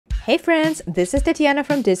Hey friends, this is Tetiana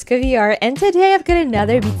from Disco VR, and today I've got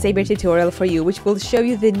another Beat Saber tutorial for you which will show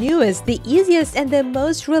you the newest, the easiest and the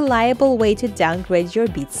most reliable way to downgrade your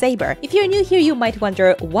Beat Saber. If you're new here, you might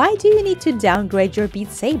wonder, why do you need to downgrade your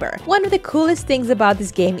Beat Saber? One of the coolest things about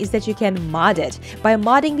this game is that you can mod it. By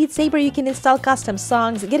modding Beat Saber, you can install custom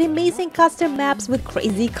songs, get amazing custom maps with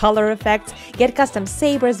crazy color effects, get custom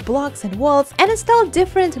sabers, blocks and walls, and install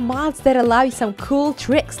different mods that allow you some cool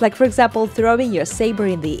tricks, like for example throwing your saber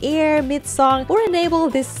in the air mid-song, or enable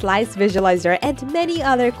this slice visualizer and many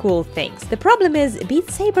other cool things. The problem is,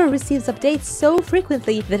 Beat Saber receives updates so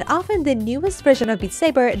frequently that often the newest version of Beat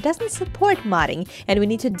Saber doesn't support modding, and we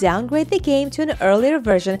need to downgrade the game to an earlier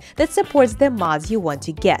version that supports the mods you want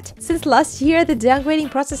to get. Since last year, the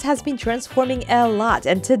downgrading process has been transforming a lot,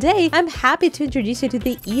 and today I'm happy to introduce you to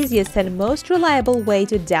the easiest and most reliable way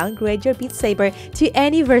to downgrade your Beat Saber to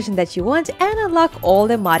any version that you want and unlock all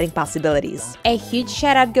the modding possibilities. A huge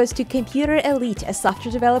shout out goes to Computer Elite, a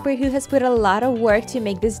software developer who has put a lot of work to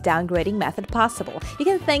make this downgrading method possible. You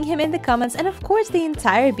can thank him in the comments, and of course the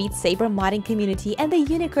entire Beat Saber modding community and the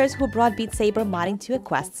unicorns who brought Beat Saber modding to a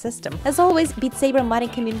Quest system. As always, Beat Saber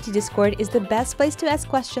modding community Discord is the best place to ask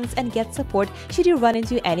questions and get support should you run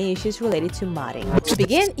into any issues related to modding. To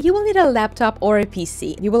begin, you will need a laptop or a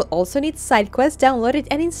PC. You will also need SideQuest downloaded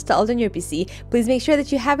and installed on your PC. Please make sure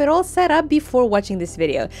that you have it all set up before watching this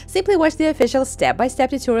video. Simply watch the official step-by-step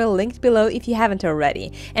tutorial linked below if you haven't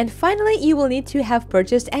already. And finally, you will need to have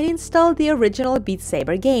purchased and installed the original Beat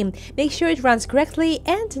Saber game. Make sure it runs correctly,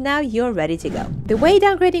 and now you're ready to go. The way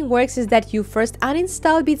downgrading works is that you first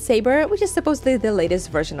uninstall Beat Saber, which is supposedly the latest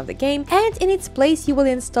version of the game, and in its place you will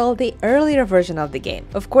install the earlier version of the game.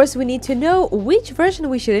 Of course, we need to know which version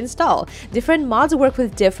we should install. Different mods work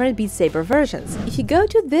with different Beat Saber versions. If you go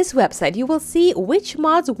to this website, you will see which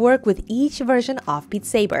mods work with each version of Beat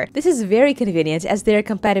Saber. This is very convenient as their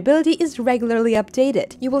compatibility is regularly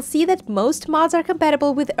updated. You will see that most mods are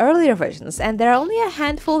compatible with earlier versions, and there are only a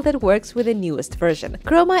handful that works with the newest version.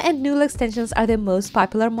 Chroma and Noodle extensions are the most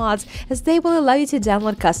popular mods, as they will allow you to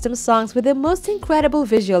download custom songs with the most incredible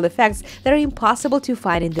visual effects that are impossible to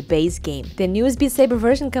find in the base game. The newest Beat Saber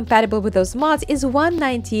version compatible with those mods is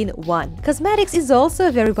 1.19.1. Cosmetics is also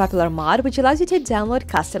a very popular mod which allows you to download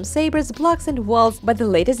custom sabers, blocks and walls, but the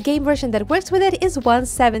latest game version that works with it is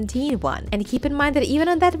 1.17.1. And keep in mind that even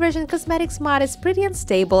on that version, Cosmetics mod is pretty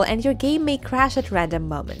unstable and your game may crash at random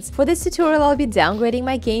moments. For this tutorial, I'll be downgrading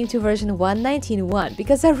my game to version 1.19.1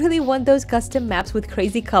 because I really want those custom maps with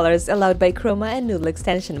crazy colors allowed by Chroma and Noodle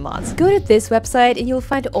extension mods. Go to this website and you'll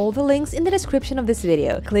find all the links in the description of this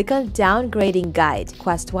video. Click on Downgrading Guide,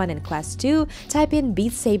 Quest 1 and Quest 2, type in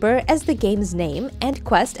Beat Saber as the game's name and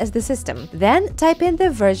Quest as the system. Then type in the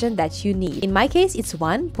version that you need. In my case, it's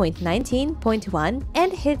 1.19.1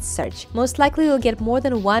 and hit search. Most likely you'll get more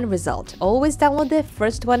than one result. Always download the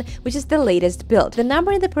first one, which is the latest build. The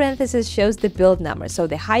number in the parentheses shows the build number, so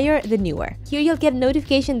the higher, the newer. Here you'll get a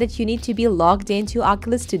notification that you need to be logged into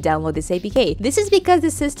Oculus to download this APK. This is because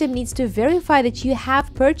the system needs to verify that you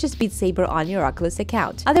have purchased Beat Saber on your Oculus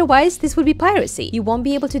account. Otherwise, this would be piracy. You won't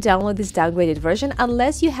be able to download this downgraded version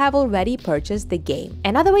unless you have already purchased the game.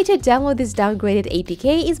 Another way to download this downgraded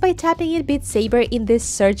APK is by tapping in Beat Saber in this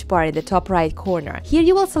search bar in the top right corner. Here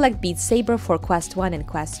you will select Beat Saber for Quest 1 and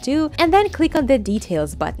Quest 2, and then click on the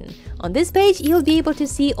Details button. On this page, you'll be able to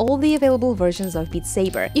see all the available versions of Beat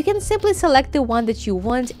Saber. You can simply select the one that you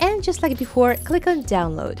want and, just like before, click on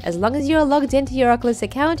Download. As long as you're logged into your Oculus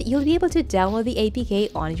account, you'll be able to download the APK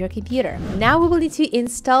on your computer. Now we will need to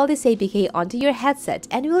install this APK onto your headset,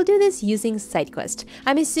 and we will do this using SideQuest.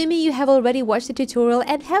 I'm assuming you have already watched the tutorial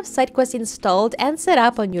and have SideQuest installed and set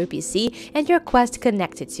up on your PC and your Quest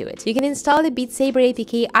connected to it. You can install the Beat Saber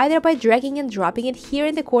APK either by dragging and dropping it here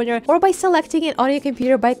in the corner or by selecting it on your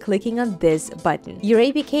computer by clicking on this button. Your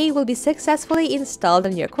APK will be successfully installed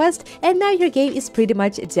on your Quest, and now your game is pretty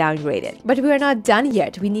much downgraded. But we are not done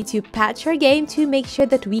yet. We need to patch our game to make sure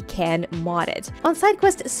that we can mod it. On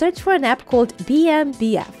SideQuest, search for an app called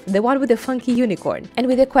BMBF, the one with the funky unicorn. And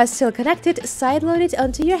with the Quest still connected, sideload it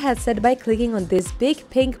onto your headset by clicking on this big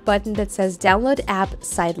pink button that says Download App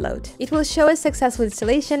Sideload. It will show a successful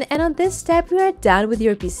installation, and on this step we are done with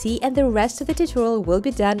your PC, and the rest of the tutorial will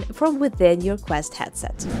be done from within your Quest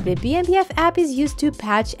headset. The BMBF app is used to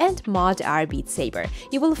patch and mod our Beat Saber.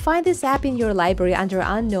 You will find this app in your library under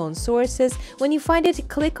Unknown Sources. When you find it,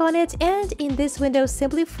 click on it, and in this window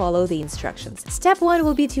simply follow the instructions. Step 1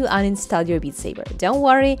 will be to uninstall your Beat Saber. Don't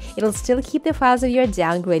worry, it'll still keep the files of your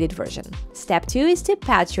downgraded version. Step 2 is to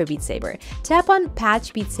patch your Beat Saber. Tap on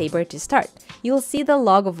Patch Beat Saber to start. You'll see the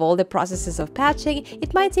log of all the processes of patching.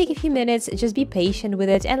 It might take a few minutes, just be patient with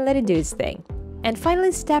it and let it do its thing. And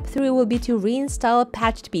finally, step 3 will be to reinstall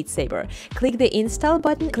patched Beat Saber. Click the install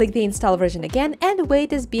button, click the install version again, and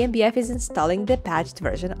wait as BMBF is installing the patched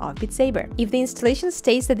version of Beat Saber. If the installation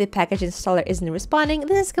states that the package installer isn't responding,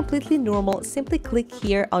 this is completely normal. Simply click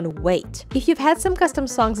here on wait. If you've had some custom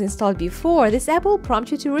songs installed before, this app will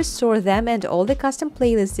prompt you to restore them and all the custom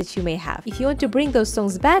playlists that you may have. If you want to bring those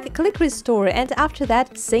songs back, click restore, and after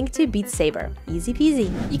that, sync to Beat Saber. Easy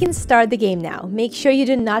peasy. You can start the game now. Make sure you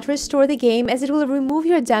do not restore the game as it will remove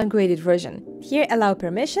your downgraded version. Here, allow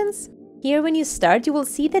permissions. Here, when you start, you will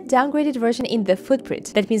see the downgraded version in the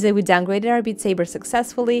footprint. That means that we downgraded our Beat Saber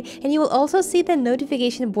successfully, and you will also see the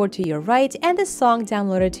notification board to your right and the song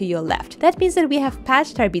downloaded to your left. That means that we have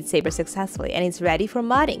patched our Beat Saber successfully and it's ready for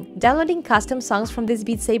modding. Downloading custom songs from this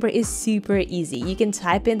Beat Saber is super easy. You can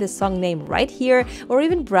type in the song name right here or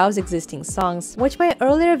even browse existing songs. Watch my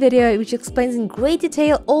earlier video which explains in great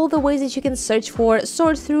detail all the ways that you can search for,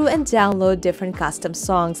 sort through, and download different custom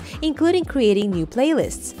songs, including creating new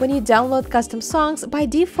playlists. When you download custom songs, by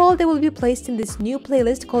default they will be placed in this new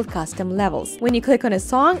playlist called Custom Levels. When you click on a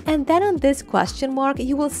song and then on this question mark,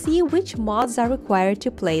 you will see which mods are required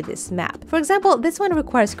to play this map. For example, this one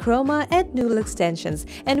requires chroma and noodle extensions,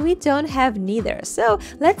 and we don't have neither, so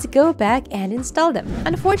let's go back and install them.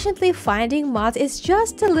 Unfortunately, finding mods is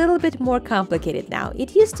just a little bit more complicated now.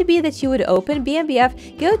 It used to be that you would open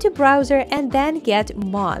BMBF, go to browser, and then get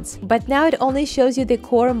mods, but now it only shows you the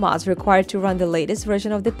core mods required to run the latest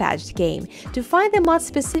version of the patched game. To find the mod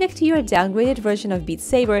specific to your downgraded version of Beat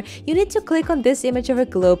Saber, you need to click on this image of a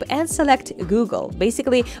globe and select Google.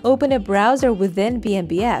 Basically, open a browser within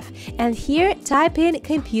BMBF, and here type in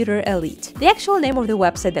Computer Elite. The actual name of the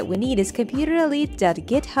website that we need is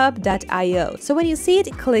computerelite.github.io, so when you see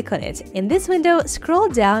it, click on it. In this window, scroll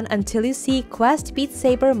down until you see Quest Beat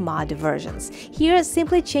Saber mod versions. Here,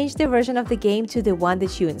 simply change the version of the game to the one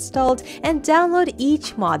that you installed and download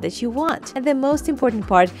each mod that you want. And the most important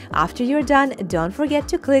part, after you're done, don't forget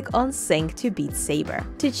to click on Sync to Beat Saber.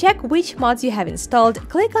 To check which mods you have installed,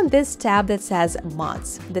 click on this tab that says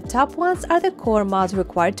Mods. The top ones are the core mods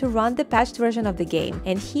required to run the patched version of the game,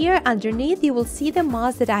 and here underneath you will see the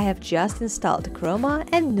mods that I have just installed, chroma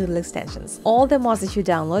and noodle extensions. All the mods that you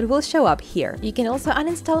download will show up here. You can also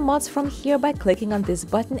uninstall mods from here by clicking on this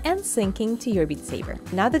button and syncing to your Beat Saber.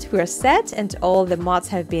 Now that we're set and all the mods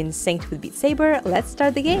have been synced with Beat Saber, let's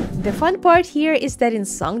start the game. The fun part here is that in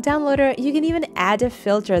Song Downloader, you can even add a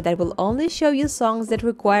filter that will only show you songs that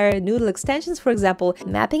require noodle extensions, for example,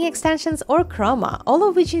 mapping extensions or chroma, all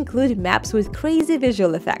of which include maps with crazy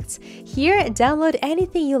visual effects. Here, download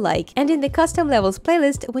anything you like, and in the Custom Levels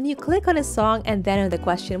playlist, when you click on a song and then on the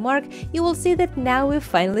question mark, you will see that now we've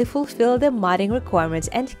finally fulfilled the modding requirements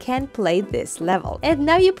and can play this level. And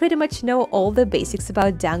now you pretty much know all the basics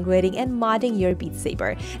about downgrading and modding your Beat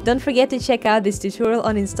Saber. Don't forget to check out this tutorial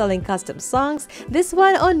on installing custom songs, this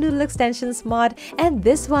one on noodle extensions mod, and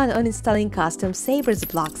this one on installing custom sabers,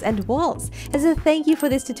 blocks, and walls. As a thank you for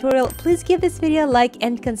this tutorial, please give this video a like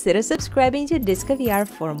and consider subscribing to DiscoVR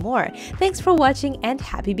for more. Thanks for watching and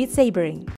happy Beat Sabering!